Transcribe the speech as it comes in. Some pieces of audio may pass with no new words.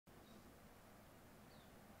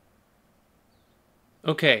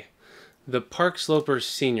Okay, the Park Sloper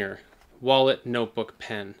Senior Wallet Notebook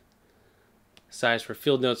Pen. Size for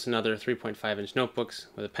field notes and other 3.5-inch notebooks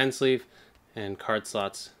with a pen sleeve and card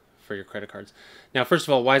slots for your credit cards. Now, first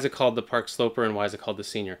of all, why is it called the Park Sloper and why is it called the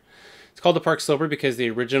Senior? It's called the Park Sloper because the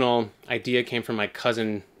original idea came from my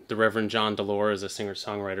cousin, the Reverend John Delore, a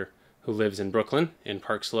singer-songwriter who lives in Brooklyn in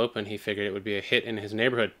Park Slope, and he figured it would be a hit in his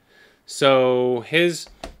neighborhood. So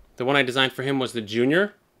the one I designed for him was the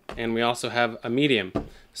Junior, and we also have a medium.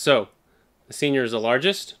 So the Senior is the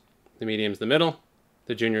largest, the medium is the middle,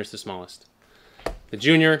 the Junior is the smallest. The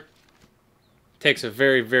Junior takes a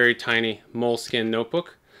very, very tiny moleskin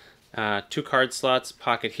notebook, 2 card slots,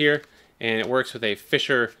 pocket here, and it works with a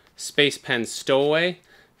Fisher Space Pen Stowaway,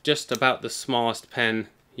 just about the smallest pen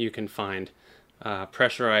you can find.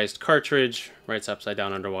 Pressurized cartridge, writes upside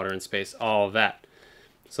down underwater in space, all of that.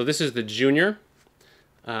 So this is the Junior,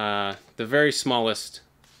 the very smallest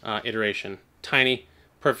iteration. Tiny,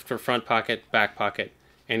 perfect for front pocket, back pocket,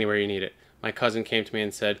 anywhere you need it. My cousin came to me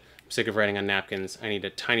and said, I'm sick of writing on napkins. I need a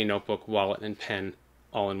tiny notebook, wallet, and pen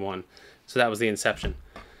all in one. So that was the inception.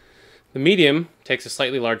 The medium takes a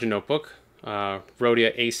slightly larger notebook,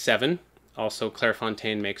 Rhodia A7. Also,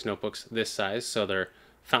 Clairefontaine makes notebooks this size, so they're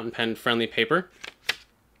fountain pen friendly paper.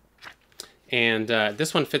 And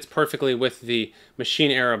this one fits perfectly with the Machine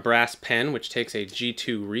Era brass pen, which takes a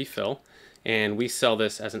G2 refill. And we sell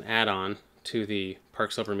this as an add-on to the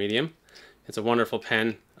Park Sloper Medium. It's a wonderful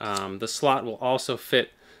pen. The slot will also fit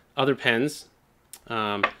other pens,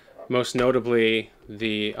 most notably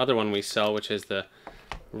the other one we sell, which is the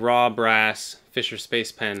raw brass Fisher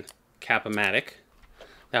Space Pen Cap-O-Matic.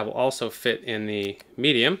 That will also fit in the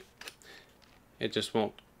medium. It just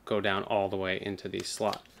won't go down all the way into the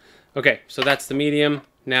slot. Okay, so that's the medium.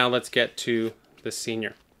 Now let's get to the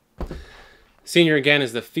Senior. Senior, again,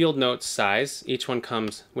 is the field notes size. Each one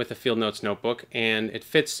comes with a field notes notebook, and it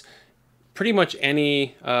fits pretty much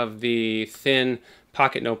any of the thin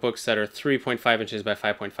pocket notebooks that are 3.5 inches by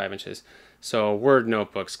 5.5 inches. So Word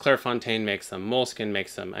notebooks, Clairefontaine makes them, Moleskine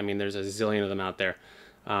makes them. I mean, there's a zillion of them out there.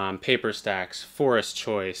 Paper Stacks, Forest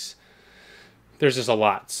Choice. There's just a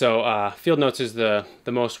lot. So Field Notes is the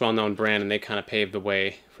most well-known brand, and they kind of paved the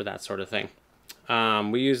way for that sort of thing.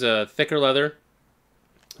 We use a thicker leather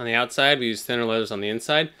on the outside. We use thinner leathers on the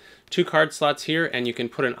inside. 2 card slots here, and you can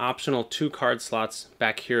put an optional 2 card slots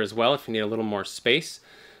back here as well if you need a little more space.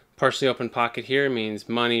 Partially open pocket here means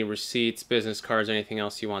money, receipts, business cards, anything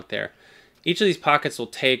else you want there. Each of these pockets will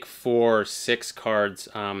take 4, 6 cards.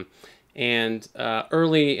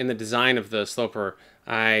 Early in the design of the Sloper,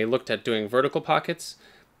 I looked at doing vertical pockets,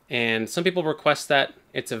 and some people request that.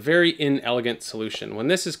 It's a very inelegant solution. When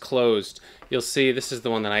this is closed, you'll see, this is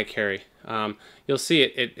the one that I carry. You'll see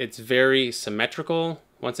it's very symmetrical.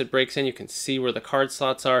 Once it breaks in, you can see where the card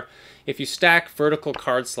slots are. If you stack vertical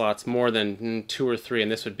card slots more than 2 or 3,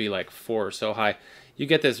 and this would be like 4 or so high, you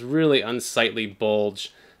get this really unsightly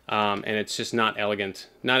bulge, and it's just not elegant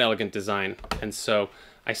design. And so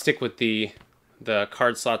I stick with the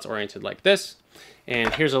card slots oriented like this.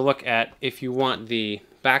 And here's a look at if you want the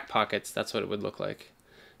back pockets, that's what it would look like.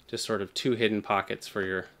 Just sort of 2 hidden pockets for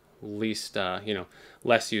your least,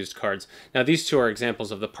 less used cards. Now these 2 are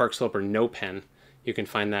examples of the Park Sloper No Pen. You can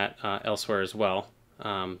find that elsewhere as well.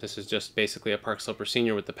 This is just basically a Park Sloper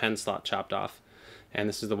Senior with the pen slot chopped off. And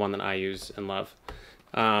this is the one that I use and love.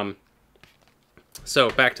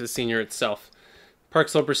 So back to the Senior itself. Park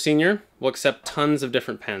Sloper Senior will accept tons of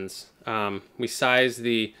different pens. We size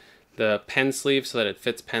the pen sleeve so that it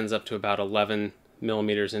fits pens up to about 11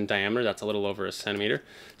 millimeters in diameter. That's a little over a centimeter.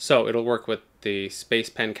 So it'll work with the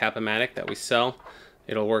Space Pen Cap-O-Matic that we sell.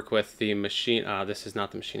 It'll work with the machine, this is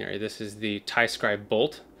not the Machine Area, this is the Tie Scribe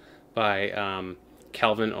Bolt by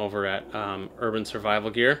Kelvin over at Urban Survival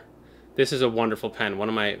Gear. This is a wonderful pen, one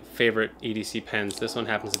of my favorite EDC pens. This one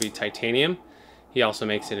happens to be titanium. He also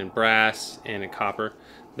makes it in brass and in copper.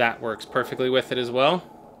 That works perfectly with it as well.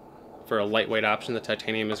 For a lightweight option, the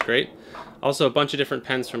titanium is great. Also a bunch of different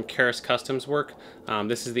pens from Karis Customs work.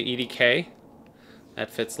 This is the EDK.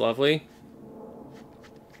 That fits lovely.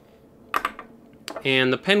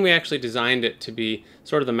 And the pen we actually designed it to be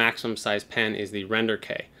sort of the maximum size pen is the Render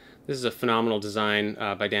K. This is a phenomenal design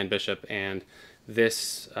by Dan Bishop, and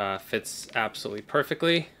this fits absolutely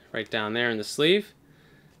perfectly right down there in the sleeve.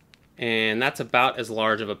 And that's about as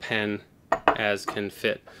large of a pen as can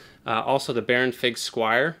fit. Also the Baron Fig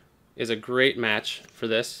Squire is a great match for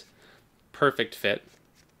this. Perfect fit.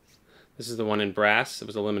 This is the one in brass. It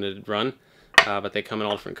was a limited run, but they come in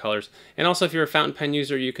all different colors. And also if you're a fountain pen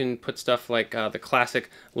user, you can put stuff like the classic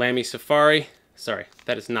Lamy Safari. Sorry,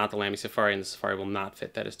 that is not the Lamy Safari, and the Safari will not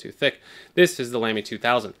fit. That is too thick. This is the Lamy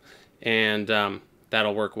 2000. And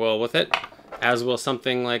that'll work well with it, as will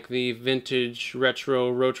something like the vintage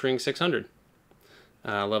retro Rotring 600.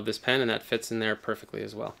 I love this pen, and that fits in there perfectly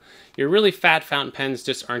as well. Your really fat fountain pens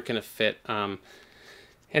just aren't going to fit, and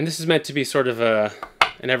this is meant to be sort of an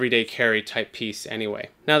everyday carry type piece anyway.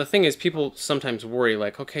 Now the thing is, people sometimes worry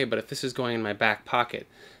like, okay, but if this is going in my back pocket,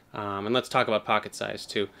 and let's talk about pocket size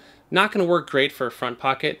too. Not going to work great for a front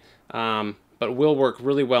pocket, but will work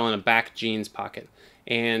really well in a back jeans pocket.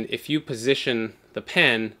 And if you position the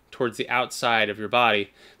pen towards the outside of your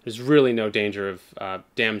body, there's really no danger of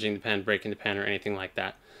damaging the pen, breaking the pen, or anything like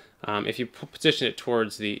that. If you position it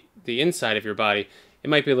towards the inside of your body, it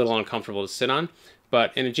might be a little uncomfortable to sit on,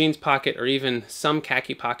 but in a jeans pocket, or even some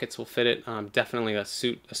khaki pockets will fit it. Definitely a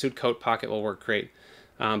suit coat pocket will work great.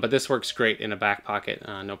 But this works great in a back pocket,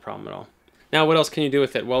 no problem at all. Now, what else can you do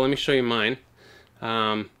with it? Well, let me show you mine.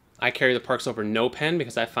 I carry the Park Sloper No pen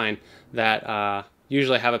because I find that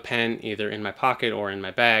usually I have a pen either in my pocket or in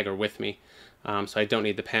my bag or with me. So I don't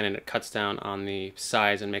need the pen, and it cuts down on the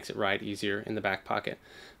size and makes it ride easier in the back pocket.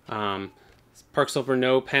 Park Sloper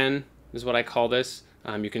No pen is what I call this.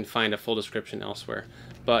 You can find a full description elsewhere.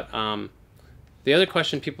 But the other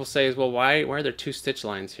question people say is, well, why are there 2 stitch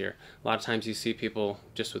lines here? A lot of times you see people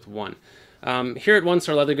just with 1. Here at One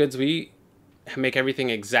Star Leather Goods, we make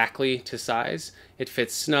everything exactly to size. It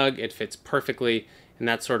fits snug, it fits perfectly, and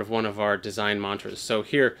that's sort of one of our design mantras. So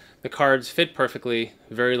here, the cards fit perfectly,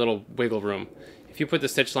 very little wiggle room. If you put the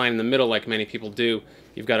stitch line in the middle like many people do,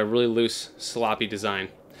 you've got a really loose, sloppy design.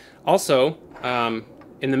 Also,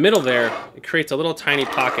 in the middle there, it creates a little tiny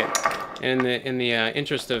pocket. And in the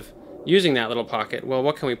interest of using that little pocket, well,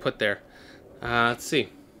 what can we put there? Let's see.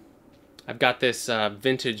 I've got this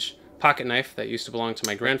vintage pocket knife that used to belong to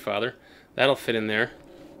my grandfather. That'll fit in there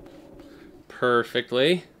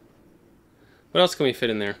perfectly. What else can we fit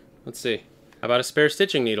in there? Let's see. How about a spare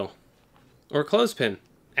stitching needle? Or a clothespin,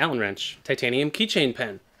 Allen wrench, titanium keychain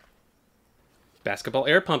pen, basketball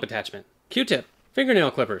air pump attachment, Q-tip,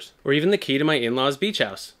 fingernail clippers, or even the key to my in-laws' beach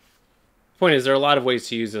house. Point is, there are a lot of ways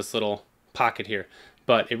to use this little pocket here,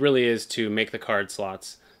 but it really is to make the card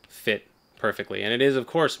slots fit perfectly. And it is, of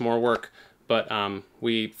course, more work, but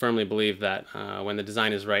we firmly believe that when the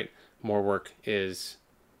design is right, more work is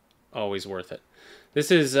always worth it. This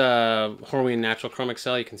is Horween Natural Chrome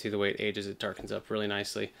Excel. You can see the way it ages. It darkens up really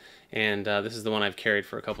nicely. And this is the one I've carried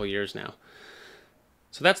for a couple of years now.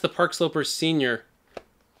 So that's the Park Sloper Senior.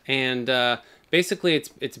 And basically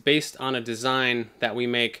it's based on a design that we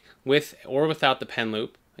make with or without the pen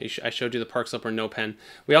loop. I showed you the Park Sloper No pen.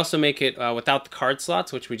 We also make it without the card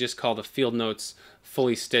slots, which we just call the Field Notes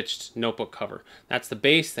fully stitched notebook cover. That's the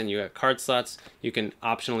base, then you have card slots. You can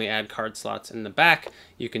optionally add card slots in the back.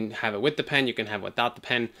 You can have it with the pen, you can have it without the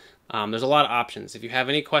pen. There's a lot of options. If you have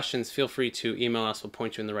any questions, feel free to email us. We'll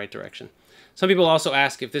point you in the right direction. Some people also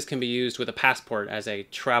ask if this can be used with a passport as a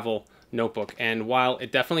travel notebook, and while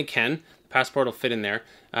it definitely can, the passport will fit in there.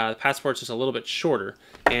 The passport's just a little bit shorter,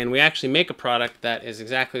 and we actually make a product that is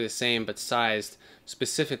exactly the same but sized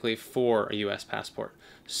specifically for a US passport.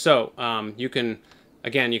 So you can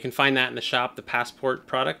find that in the shop, the passport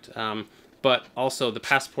product, but also the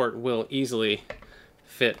passport will easily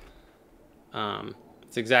fit.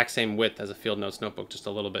 It's the exact same width as a Field Notes notebook, just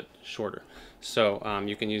a little bit shorter. So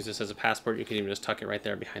you can use this as a passport. You can even just tuck it right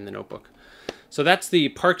there behind the notebook. So that's the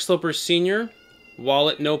Park Sloper Senior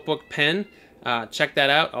Wallet Notebook Pen. Check that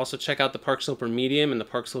out. Also check out the Park Sloper Medium and the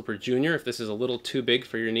Park Sloper Junior if this is a little too big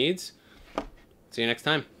for your needs. See you next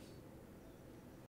time.